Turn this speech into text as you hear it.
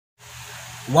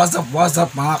What's up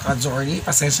mga ka-journey?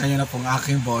 Pasensya nyo na pong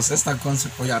aking boses.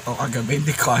 Nag-concert po yata ako kagabi.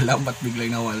 Hindi ko alam ba't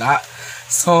biglang nawala.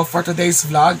 So, for today's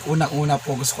vlog, unang-una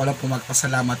po gusto ko lang po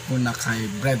magpasalamat muna kay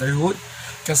Brotherhood.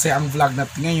 Kasi ang vlog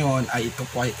natin ngayon ay ito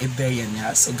po ay ideya niya.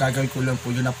 So, gagawin ko lang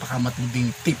po yung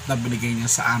napakamatinding tip na binigay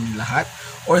niya sa amin lahat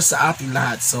or sa ating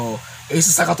lahat. So, isa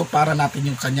sa katuparan natin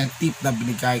yung kanyang tip na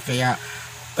binigay. Kaya,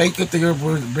 thank you to your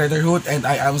Brotherhood, and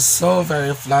I am so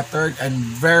very flattered and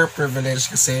very privileged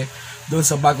kasi doon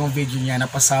sa bagong video niya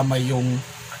napasama yung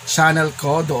channel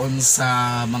ko doon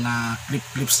sa mga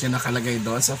clips niya nakalagay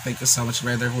doon. So thank you so much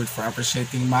Brotherhood for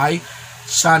appreciating my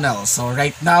channel. So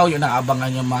right now, yun ang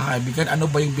abangan nyo mga kaibigan. Ano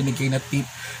ba yung binigay na tip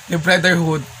ni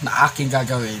Brotherhood na aking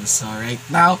gagawin? So right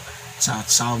now,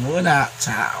 ciao muna.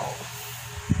 Ciao!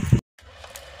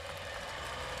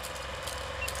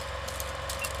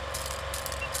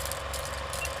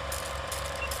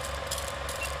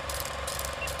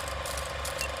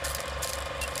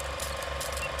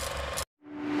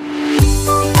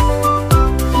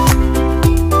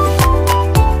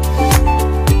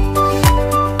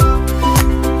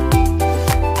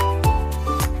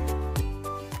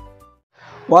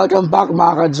 Welcome back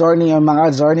mga ka-journey and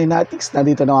mga journey natics.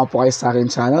 Nandito naman po kayo sa akin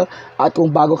channel. At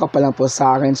kung bago ka pa lang po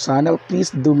sa akin channel,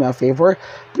 please do me a favor.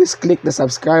 Please click the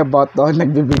subscribe button.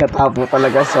 Nagbibingata po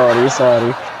talaga.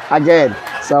 Sorry. Again.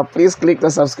 So please click the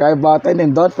subscribe button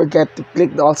and don't forget to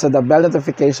click also the bell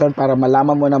notification para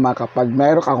malaman mo naman kapag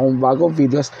meron akong bagong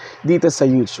videos dito sa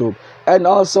YouTube. And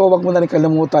also, wag mo na rin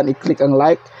kalimutan i-click ang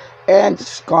like and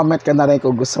comment ka na rin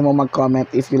kung gusto mo mag-comment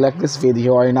if you like this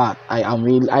video or not. I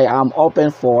am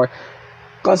open for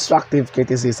constructive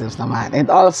criticisms naman. And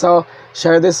also,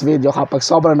 share this video kapag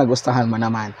sobrang nagustuhan mo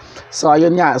naman. So,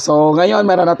 ayun nga. So, ngayon,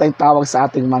 meron na tayong tawag sa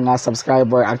ating mga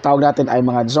subscriber. Ang tawag natin ay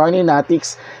mga journey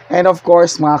natics. And of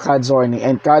course, mga ka-journey.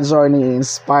 And ka-journey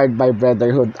inspired by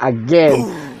Brotherhood. Again,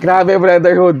 grabe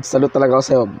Brotherhood. Salute talaga ako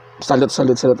sa'yo.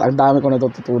 Salute. Ang dami ko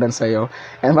natututunan sa iyo.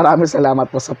 And maraming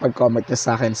salamat po sa pag-comment niyo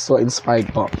sa akin. So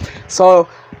inspired po. So,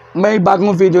 may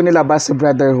bagong video nilabas si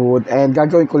Brotherhood and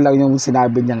gagawin ko lang yung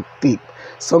sinabi niyang tip.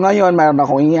 So ngayon, mayroon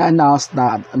akong i-announce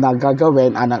na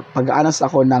gagawin. Pag-announce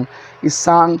ako ng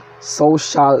isang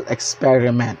social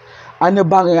experiment. Ano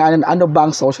bang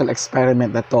social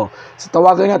experiment na to? So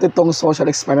tawagan natin itong social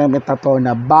experiment na to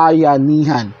na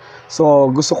bayanihan.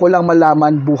 So, gusto ko lang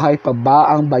malaman, buhay pa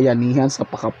ba ang bayanihan sa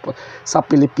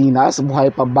Pilipinas?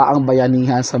 Buhay pa ba ang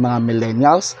bayanihan sa mga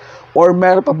millennials? Or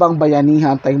meron pa bang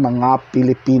bayanihan tayong mga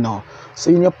Pilipino? So,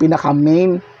 yun yung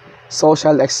pinaka-main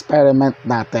social experiment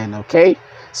natin, okay?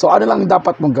 So, ano lang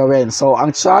dapat mong gawin? So,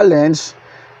 ang challenge,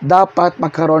 dapat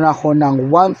magkaroon ako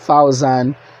ng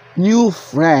 1,000 new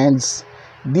friends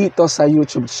dito sa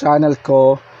YouTube channel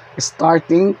ko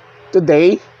starting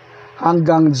today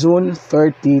hanggang June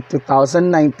 30,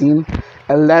 2019,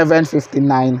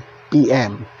 11:59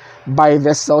 p.m. By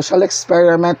this social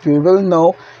experiment, we will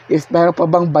know if meron pa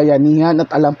bang bayanihan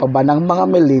at alam pa ba ng mga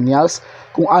millennials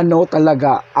kung ano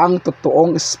talaga ang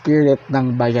totoong spirit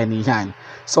ng bayanihan.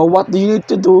 So what do you need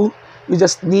to do? You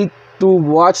just need to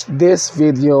watch this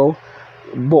video.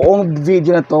 Buong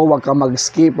video na to, wag ka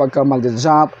mag-skip, wag ka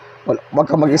mag-jump, wag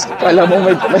ka mag-skip. Alam mo,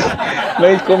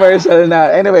 may commercial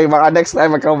na. Anyway, baka next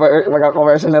time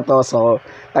magka-commercial na to. So,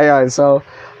 ayun. So,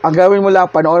 ang gawin mo lang,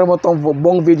 panoorin mo tong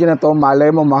buong video na to, malay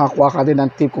mo makakuha ka din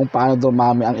ng tip kung paano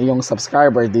dumami ang iyong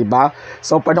subscriber, diba?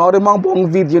 So, panoorin mo ang buong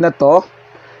video na to,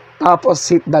 tapos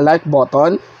hit the like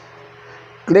button,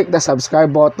 click the subscribe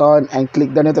button, and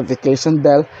click the notification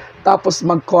bell, tapos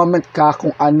mag-comment ka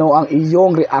kung ano ang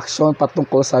iyong reaction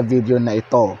patungkol sa video na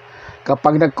ito.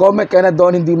 Kapag nag-comment ka na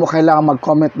doon, hindi mo kailangan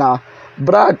mag-comment na,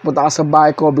 Brad, punta ka sa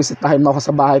bahay ko, bisitahin mo ako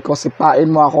sa bahay ko, sipain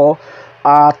mo ako,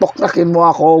 toknakin mo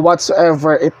ako,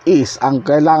 whatsoever it is. Ang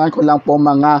kailangan ko lang po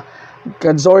mga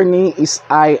ka-journey is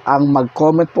ang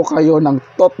mag-comment po kayo ng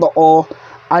totoo,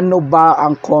 ano ba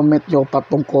ang comment nyo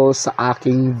patungkol sa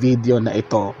aking video na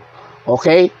ito.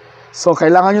 Okay? So,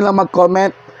 kailangan nyo lang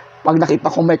mag-comment. Pag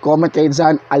nakita ko may comment kayo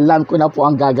dyan, alam ko na po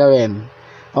ang gagawin.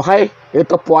 Okay?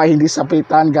 Ito po ay hindi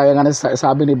sapilitan. Gaya nga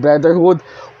sabi ni Brotherhood,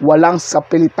 walang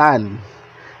sapilitan.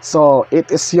 So,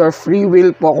 it is your free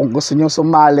will po kung gusto nyo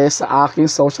sumali sa aking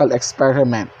social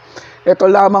experiment. Ito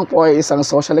lamang po ay isang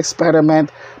social experiment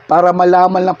para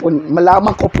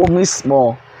malaman ko po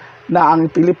mismo na ang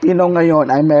Pilipino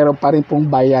ngayon ay meron pa rin pong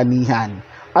bayanihan.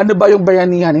 Ano ba yung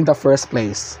bayanihan in the first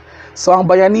place? So, ang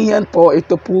bayanihan po,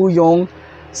 ito po yung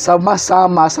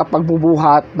sama-sama sa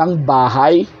pagbubuhat ng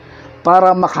bahay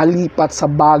para makalipat sa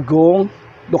bagong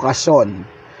lokasyon.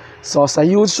 So, sa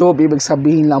YouTube, ibig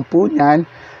sabihin lang po niyan,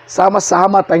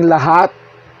 sama-sama tayong lahat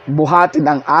buhatin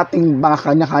ang ating mga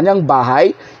kanya-kanyang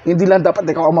bahay. Hindi lang dapat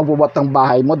ikaw ang magbubuhat ng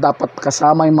bahay mo, dapat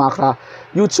kasama yung mga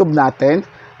ka-YouTube natin.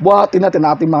 Buhatin natin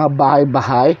ang ating mga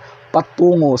bahay-bahay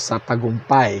patungo sa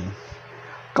tagumpay.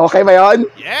 Okay ba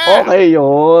yun? Yeah! Okay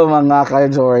yun,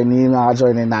 mga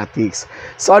journey natics.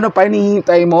 So ano pa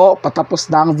hinihintay mo?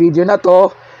 Patapos na ang video na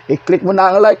to, i-click mo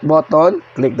na ang like button,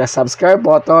 click the subscribe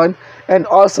button, and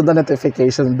also the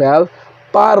notification bell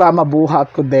para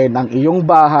mabuhat ko din ang iyong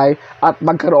bahay at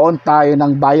magkaroon tayo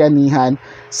ng bayanihan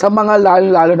sa mga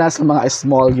lalo na sa mga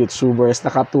small YouTubers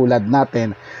na katulad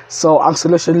natin. So, ang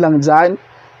solusyon lang dyan,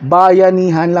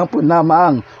 bayanihan lang po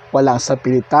namang. Walang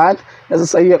sapilitan. Nasa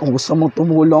sa iyo kung gusto mong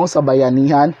tumulong sa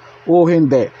bayanihan o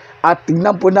hindi. At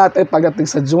tingnan po natin pagdating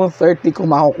sa June 30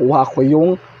 kung makukuha ko yung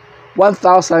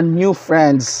 1,000 new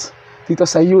friends dito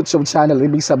sa YouTube channel.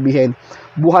 Ibig sabihin,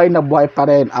 buhay na buhay pa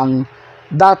rin ang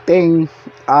dating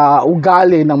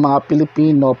ugali ng mga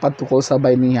Pilipino patungkol sa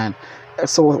bayanihan.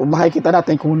 So, makikita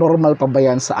natin kung normal pa ba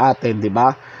yan sa atin, di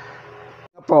ba?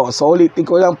 So, ulitin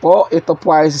ko lang po, ito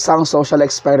po ay isang social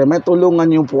experiment. Tulungan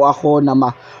niyo po ako na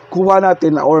makuha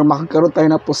natin or makakaroon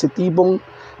tayo ng positibong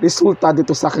resulta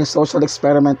dito sa aking social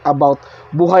experiment about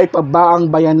buhay pa ba ang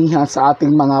bayanihan sa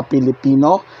ating mga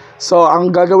Pilipino. So,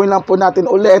 ang gagawin lang po natin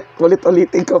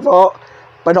ulitin ko po,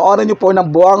 panoorin niyo po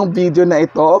ng buong video na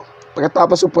ito.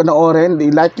 Pagkatapos po panoorin,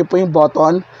 i-like niyo po yung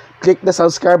button, click the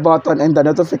subscribe button and the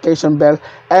notification bell,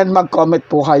 and mag-comment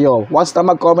po kayo. Once na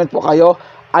mag-comment po kayo,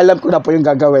 alam ko na po yung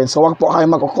gagawin. So, wag po kayo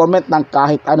mag-comment ng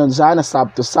kahit ano dyan, na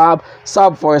sub to sub,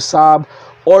 sub for sub,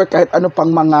 or kahit ano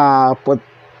pang mga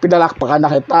pinalakpakan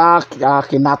na kita,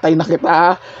 kinatay na kita,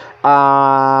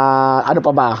 ano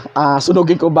pa ba,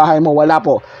 sunugin ko bahay mo, wala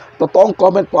po. Totoong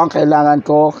comment po ang kailangan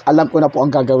ko, alam ko na po ang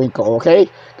gagawin ko, okay?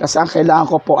 Kasi ang kailangan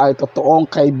ko po ay totoong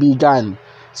kaibigan.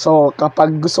 So,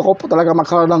 kapag gusto ko po talaga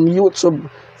magkaroon ng YouTube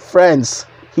friends,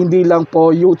 hindi lang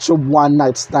po YouTube one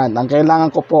night stand. Ang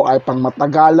kailangan ko po ay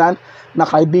pangmatagalan na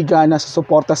kaibigan na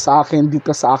susuporta sa akin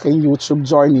dito sa aking YouTube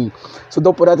journey. So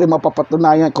doon po natin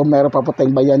mapapatunayan kung meron pa po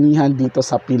tayong bayanihan dito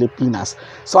sa Pilipinas.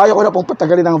 So ayoko na pong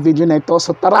patagalin ang video na ito.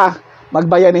 So tara,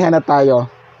 magbayanihan na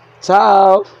tayo.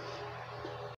 Ciao!